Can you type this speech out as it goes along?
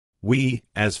We,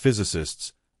 as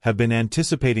physicists, have been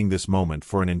anticipating this moment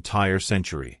for an entire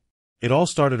century. It all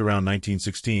started around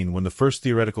 1916 when the first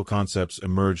theoretical concepts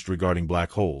emerged regarding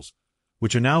black holes,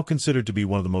 which are now considered to be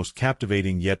one of the most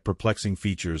captivating yet perplexing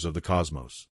features of the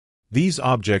cosmos. These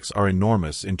objects are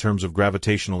enormous in terms of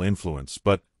gravitational influence,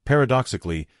 but,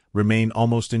 paradoxically, remain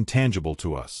almost intangible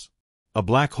to us. A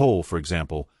black hole, for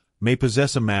example, may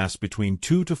possess a mass between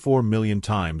 2 to 4 million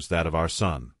times that of our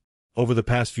Sun. Over the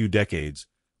past few decades,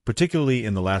 particularly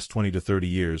in the last 20 to 30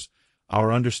 years,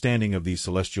 our understanding of these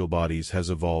celestial bodies has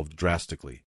evolved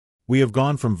drastically. We have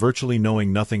gone from virtually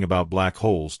knowing nothing about black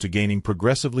holes to gaining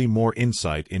progressively more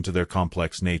insight into their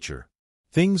complex nature.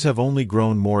 Things have only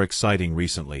grown more exciting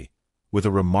recently, with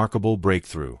a remarkable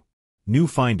breakthrough. New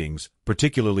findings,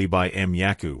 particularly by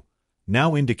Michio Kaku,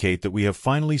 now indicate that we have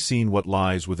finally seen what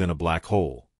lies within a black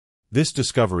hole. This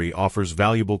discovery offers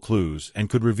valuable clues and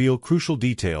could reveal crucial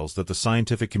details that the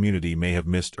scientific community may have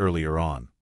missed earlier on.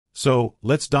 So,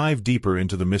 let's dive deeper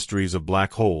into the mysteries of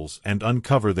black holes and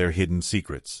uncover their hidden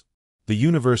secrets. The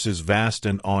universe is vast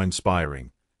and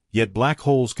awe-inspiring, yet black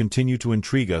holes continue to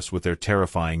intrigue us with their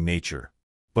terrifying nature.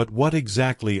 But what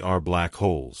exactly are black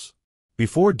holes?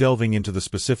 Before delving into the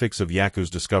specifics of Kaku's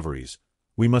discoveries,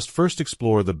 we must first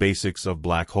explore the basics of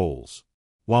black holes.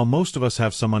 While most of us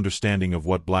have some understanding of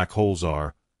what black holes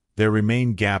are, there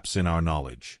remain gaps in our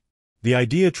knowledge. The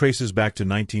idea traces back to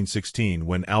 1916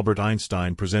 when Albert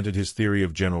Einstein presented his theory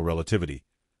of general relativity,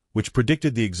 which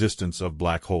predicted the existence of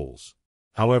black holes.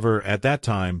 However, at that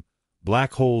time,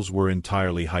 black holes were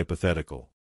entirely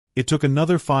hypothetical. It took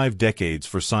another 5 decades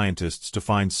for scientists to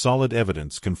find solid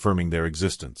evidence confirming their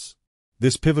existence.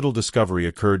 This pivotal discovery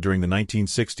occurred during the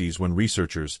 1960s when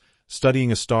researchers,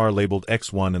 studying a star labeled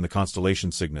X1 in the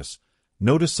constellation Cygnus,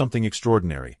 noticed something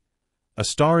extraordinary: a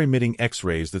star emitting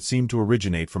X-rays that seemed to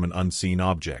originate from an unseen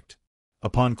object.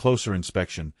 Upon closer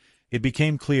inspection, it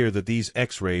became clear that these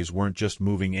X-rays weren't just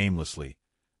moving aimlessly.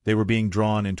 They were being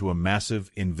drawn into a massive,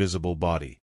 invisible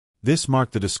body. This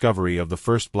marked the discovery of the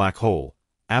first black hole,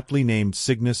 aptly named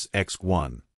Cygnus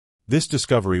X1. This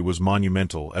discovery was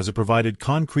monumental as it provided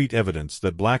concrete evidence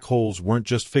that black holes weren't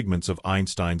just figments of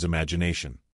Einstein's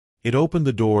imagination. It opened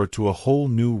the door to a whole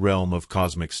new realm of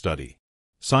cosmic study.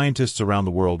 Scientists around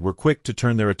the world were quick to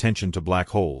turn their attention to black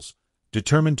holes,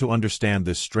 determined to understand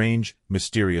this strange,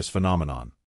 mysterious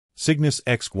phenomenon. Cygnus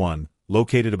X1,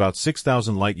 located about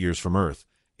 6,000 light-years from Earth,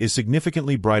 is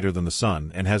significantly brighter than the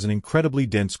Sun and has an incredibly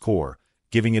dense core,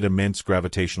 giving it immense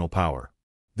gravitational power.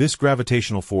 This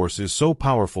gravitational force is so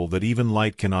powerful that even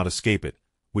light cannot escape it,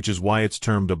 which is why it's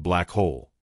termed a black hole.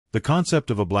 The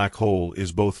concept of a black hole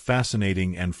is both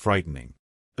fascinating and frightening.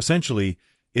 Essentially,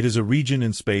 it is a region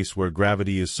in space where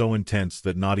gravity is so intense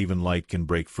that not even light can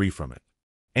break free from it.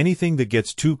 Anything that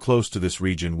gets too close to this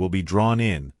region will be drawn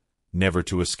in, never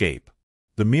to escape.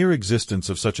 The mere existence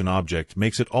of such an object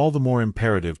makes it all the more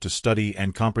imperative to study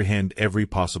and comprehend every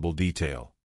possible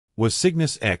detail. Was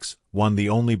Cygnus X1 the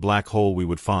only black hole we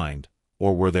would find,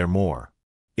 or were there more?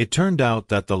 It turned out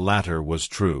that the latter was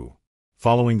true.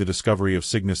 Following the discovery of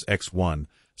Cygnus X1,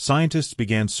 scientists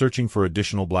began searching for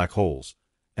additional black holes,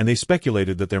 and they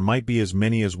speculated that there might be as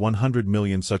many as 100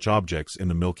 million such objects in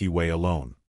the Milky Way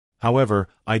alone. However,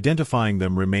 identifying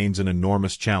them remains an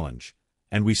enormous challenge,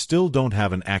 and we still don't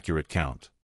have an accurate count.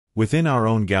 Within our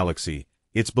own galaxy,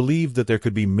 it's believed that there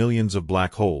could be millions of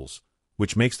black holes,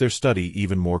 which makes their study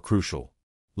even more crucial.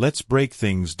 Let's break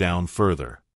things down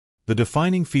further. The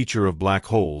defining feature of black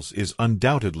holes is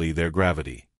undoubtedly their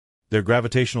gravity. Their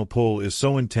gravitational pull is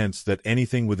so intense that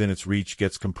anything within its reach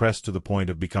gets compressed to the point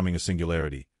of becoming a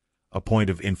singularity, a point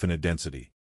of infinite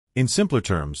density. In simpler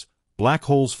terms, black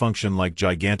holes function like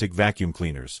gigantic vacuum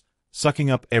cleaners,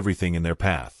 sucking up everything in their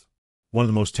path. One of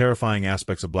the most terrifying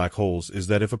aspects of black holes is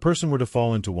that if a person were to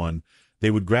fall into one,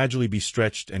 they would gradually be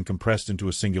stretched and compressed into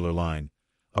a singular line,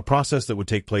 a process that would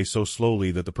take place so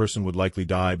slowly that the person would likely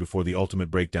die before the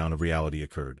ultimate breakdown of reality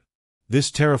occurred.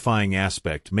 This terrifying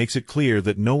aspect makes it clear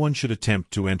that no one should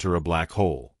attempt to enter a black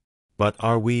hole. But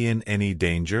are we in any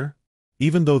danger?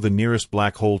 Even though the nearest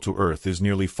black hole to Earth is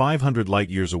nearly 500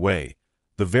 light-years away,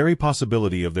 the very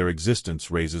possibility of their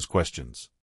existence raises questions.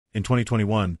 In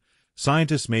 2021,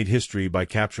 scientists made history by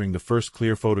capturing the first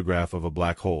clear photograph of a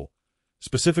black hole,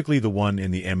 specifically the one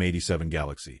in the M87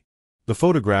 galaxy. The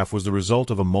photograph was the result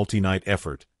of a multi-night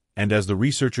effort, and as the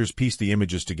researchers pieced the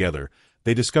images together,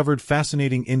 they discovered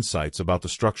fascinating insights about the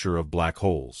structure of black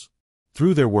holes.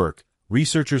 Through their work,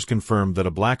 researchers confirmed that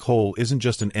a black hole isn't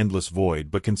just an endless void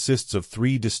but consists of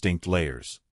 3 distinct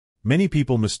layers. Many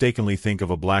people mistakenly think of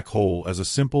a black hole as a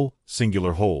simple,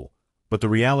 singular hole, but the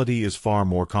reality is far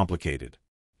more complicated.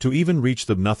 To even reach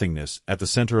the nothingness at the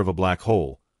center of a black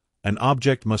hole, An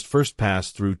object must first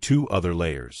pass through two other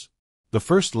layers. The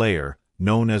first layer,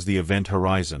 known as the event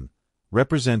horizon,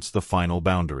 represents the final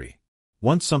boundary.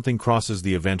 Once something crosses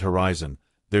the event horizon,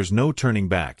 there's no turning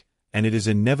back, and it is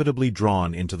inevitably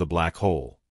drawn into the black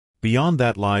hole. Beyond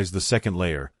that lies the second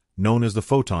layer, known as the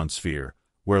photon sphere,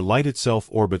 where light itself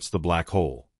orbits the black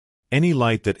hole. Any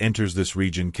light that enters this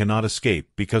region cannot escape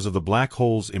because of the black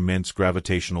hole's immense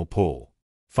gravitational pull.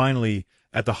 Finally,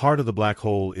 at the heart of the black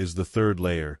hole is the third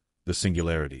layer, the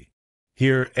singularity.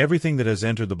 Here, everything that has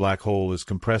entered the black hole is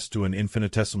compressed to an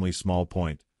infinitesimally small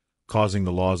point, causing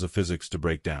the laws of physics to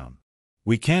break down.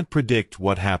 We can't predict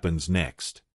what happens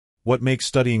next. What makes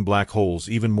studying black holes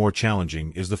even more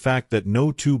challenging is the fact that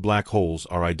no two black holes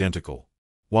are identical.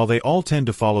 While they all tend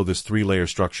to follow this three-layer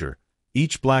structure,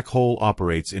 each black hole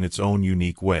operates in its own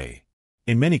unique way.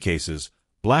 In many cases,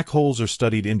 black holes are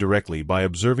studied indirectly by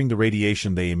observing the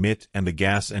radiation they emit and the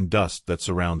gas and dust that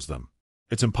surrounds them.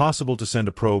 It's impossible to send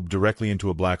a probe directly into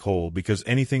a black hole because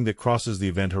anything that crosses the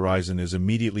event horizon is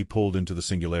immediately pulled into the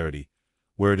singularity,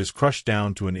 where it is crushed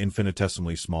down to an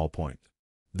infinitesimally small point.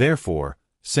 Therefore,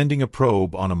 sending a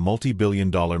probe on a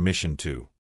multi-billion-dollar mission to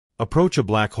approach a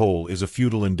black hole is a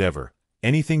futile endeavor.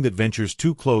 Anything that ventures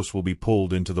too close will be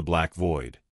pulled into the black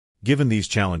void. Given these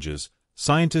challenges,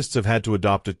 scientists have had to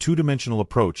adopt a two-dimensional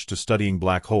approach to studying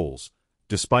black holes,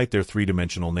 despite their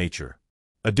three-dimensional nature.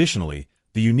 Additionally,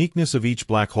 the uniqueness of each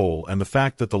black hole and the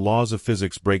fact that the laws of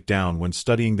physics break down when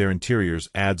studying their interiors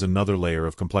adds another layer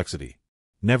of complexity.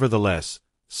 Nevertheless,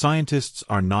 scientists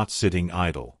are not sitting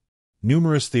idle.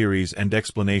 Numerous theories and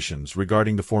explanations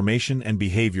regarding the formation and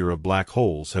behavior of black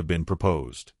holes have been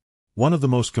proposed. One of the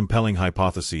most compelling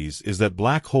hypotheses is that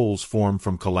black holes form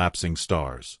from collapsing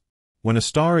stars. When a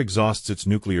star exhausts its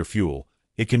nuclear fuel,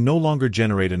 it can no longer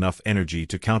generate enough energy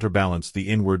to counterbalance the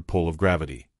inward pull of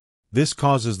gravity. This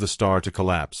causes the star to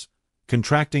collapse,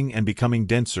 contracting and becoming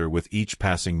denser with each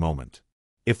passing moment.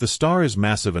 If the star is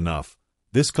massive enough,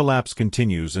 this collapse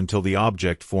continues until the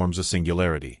object forms a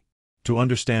singularity. To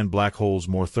understand black holes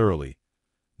more thoroughly,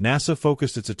 NASA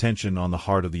focused its attention on the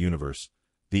heart of the universe,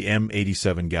 the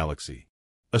M87 galaxy.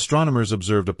 Astronomers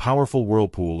observed a powerful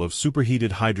whirlpool of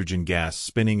superheated hydrogen gas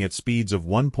spinning at speeds of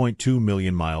 1.2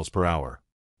 million miles per hour.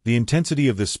 The intensity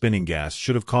of this spinning gas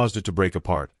should have caused it to break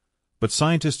apart, but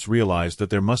scientists realized that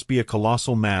there must be a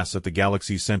colossal mass at the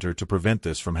galaxy's center to prevent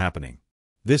this from happening.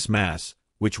 This mass,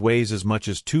 which weighs as much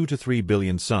as 2 to 3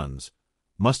 billion suns,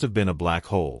 must have been a black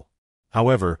hole.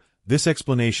 However, this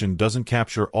explanation doesn't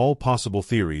capture all possible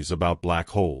theories about black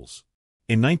holes.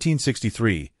 In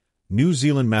 1963, New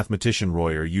Zealand mathematician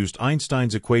Royer used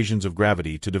Einstein's equations of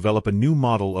gravity to develop a new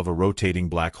model of a rotating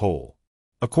black hole.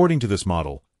 According to this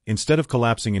model, instead of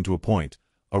collapsing into a point,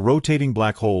 a rotating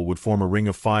black hole would form a ring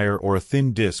of fire or a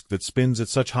thin disk that spins at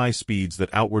such high speeds that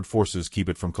outward forces keep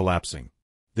it from collapsing.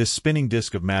 This spinning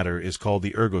disk of matter is called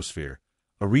the ergosphere,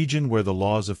 a region where the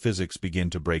laws of physics begin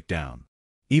to break down.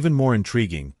 Even more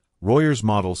intriguing, Royer's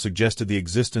model suggested the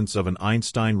existence of an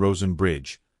Einstein-Rosen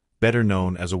bridge, better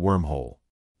known as a wormhole.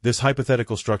 This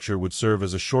hypothetical structure would serve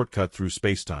as a shortcut through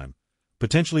spacetime,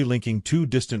 potentially linking two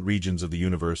distant regions of the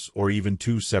universe or even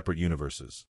two separate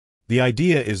universes. The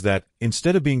idea is that,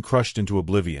 instead of being crushed into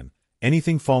oblivion,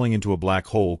 anything falling into a black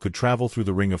hole could travel through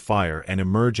the ring of fire and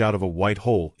emerge out of a white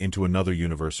hole into another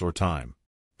universe or time.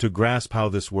 To grasp how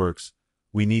this works,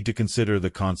 we need to consider the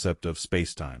concept of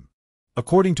spacetime.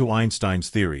 According to Einstein's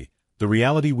theory, the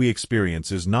reality we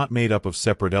experience is not made up of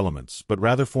separate elements, but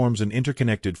rather forms an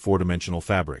interconnected four-dimensional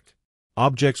fabric.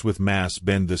 Objects with mass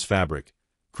bend this fabric,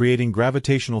 creating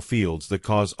gravitational fields that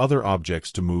cause other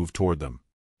objects to move toward them.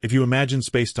 If you imagine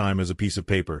spacetime as a piece of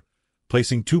paper,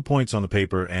 placing 2 points on the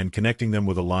paper and connecting them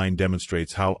with a line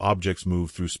demonstrates how objects move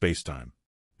through spacetime.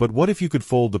 But what if you could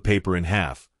fold the paper in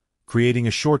half, creating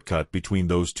a shortcut between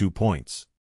those 2 points?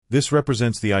 This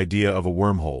represents the idea of a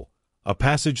wormhole, a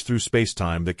passage through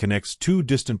spacetime that connects two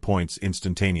distant points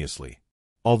instantaneously.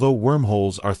 Although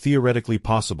wormholes are theoretically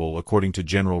possible according to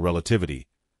general relativity,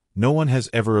 no one has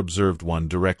ever observed one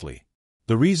directly.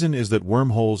 The reason is that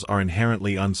wormholes are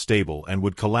inherently unstable and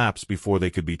would collapse before they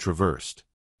could be traversed.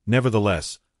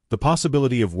 Nevertheless, the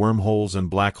possibility of wormholes and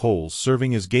black holes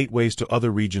serving as gateways to other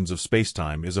regions of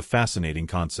spacetime is a fascinating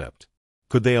concept.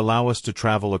 Could they allow us to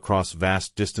travel across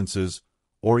vast distances,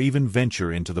 or even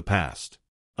venture into the past?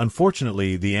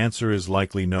 Unfortunately, the answer is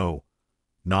likely no.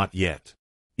 Not yet.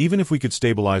 Even if we could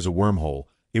stabilize a wormhole,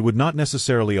 it would not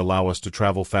necessarily allow us to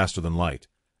travel faster than light,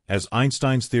 as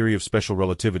Einstein's theory of special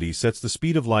relativity sets the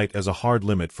speed of light as a hard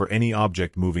limit for any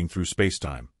object moving through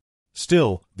spacetime.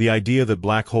 Still, the idea that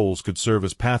black holes could serve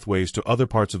as pathways to other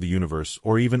parts of the universe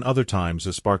or even other times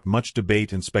has sparked much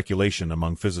debate and speculation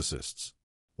among physicists.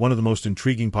 One of the most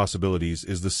intriguing possibilities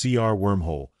is the CR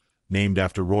wormhole, named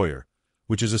after Royer,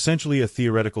 which is essentially a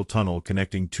theoretical tunnel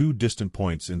connecting two distant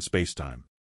points in spacetime.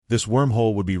 This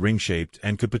wormhole would be ring-shaped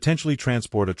and could potentially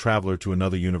transport a traveler to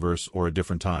another universe or a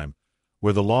different time,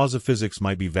 where the laws of physics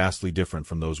might be vastly different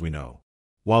from those we know.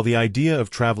 While the idea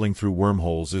of traveling through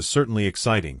wormholes is certainly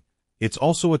exciting, it's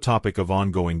also a topic of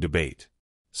ongoing debate.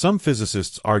 Some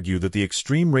physicists argue that the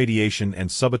extreme radiation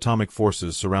and subatomic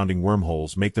forces surrounding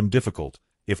wormholes make them difficult,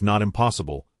 if not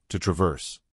impossible, to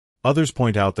traverse. Others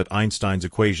point out that Einstein's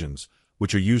equations,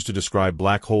 which are used to describe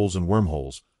black holes and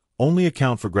wormholes, only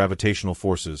account for gravitational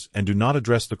forces and do not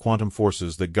address the quantum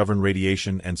forces that govern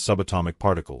radiation and subatomic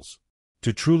particles.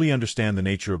 To truly understand the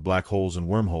nature of black holes and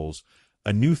wormholes,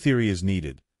 a new theory is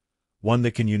needed, one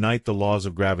that can unite the laws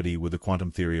of gravity with the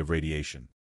quantum theory of radiation.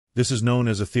 This is known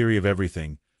as a theory of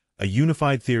everything, a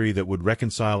unified theory that would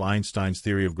reconcile Einstein's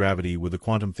theory of gravity with the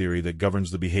quantum theory that governs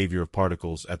the behavior of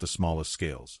particles at the smallest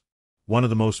scales. One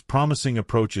of the most promising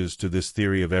approaches to this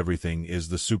theory of everything is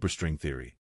the superstring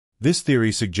theory. This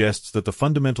theory suggests that the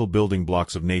fundamental building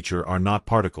blocks of nature are not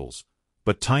particles,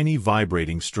 but tiny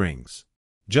vibrating strings.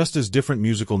 Just as different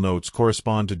musical notes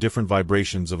correspond to different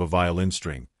vibrations of a violin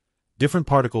string, different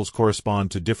particles correspond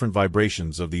to different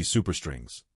vibrations of these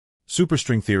superstrings.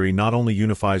 Superstring theory not only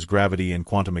unifies gravity and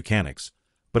quantum mechanics,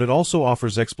 but it also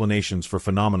offers explanations for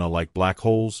phenomena like black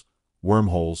holes,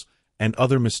 wormholes, and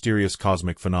other mysterious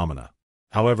cosmic phenomena.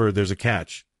 However, there's a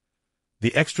catch.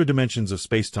 The extra dimensions of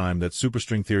spacetime that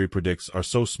superstring theory predicts are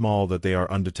so small that they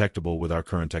are undetectable with our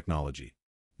current technology.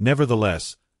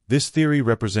 Nevertheless, this theory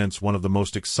represents one of the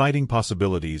most exciting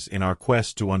possibilities in our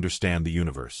quest to understand the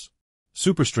universe.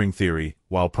 Superstring theory,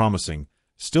 while promising,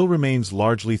 still remains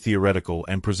largely theoretical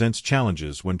and presents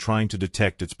challenges when trying to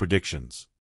detect its predictions.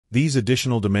 These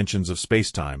additional dimensions of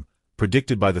spacetime,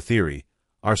 predicted by the theory,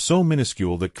 are so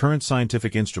minuscule that current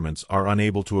scientific instruments are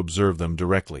unable to observe them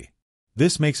directly.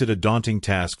 This makes it a daunting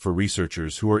task for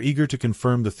researchers who are eager to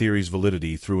confirm the theory's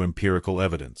validity through empirical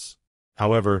evidence.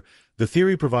 However, the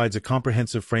theory provides a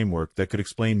comprehensive framework that could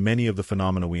explain many of the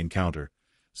phenomena we encounter,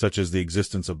 such as the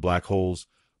existence of black holes,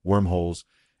 wormholes,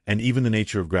 and even the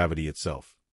nature of gravity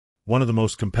itself. One of the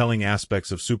most compelling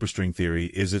aspects of superstring theory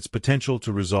is its potential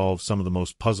to resolve some of the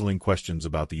most puzzling questions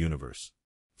about the universe.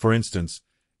 For instance,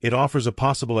 it offers a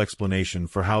possible explanation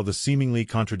for how the seemingly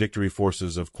contradictory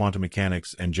forces of quantum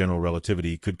mechanics and general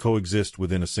relativity could coexist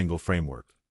within a single framework.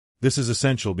 This is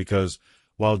essential because,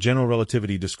 while general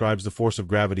relativity describes the force of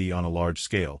gravity on a large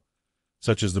scale,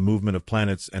 such as the movement of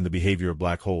planets and the behavior of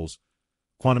black holes,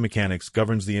 quantum mechanics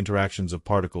governs the interactions of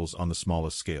particles on the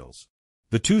smallest scales.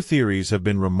 The two theories have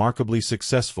been remarkably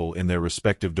successful in their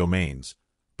respective domains,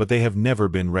 but they have never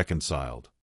been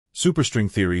reconciled. Superstring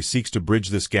theory seeks to bridge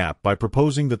this gap by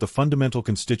proposing that the fundamental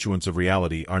constituents of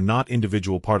reality are not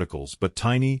individual particles but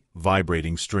tiny,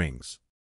 vibrating strings.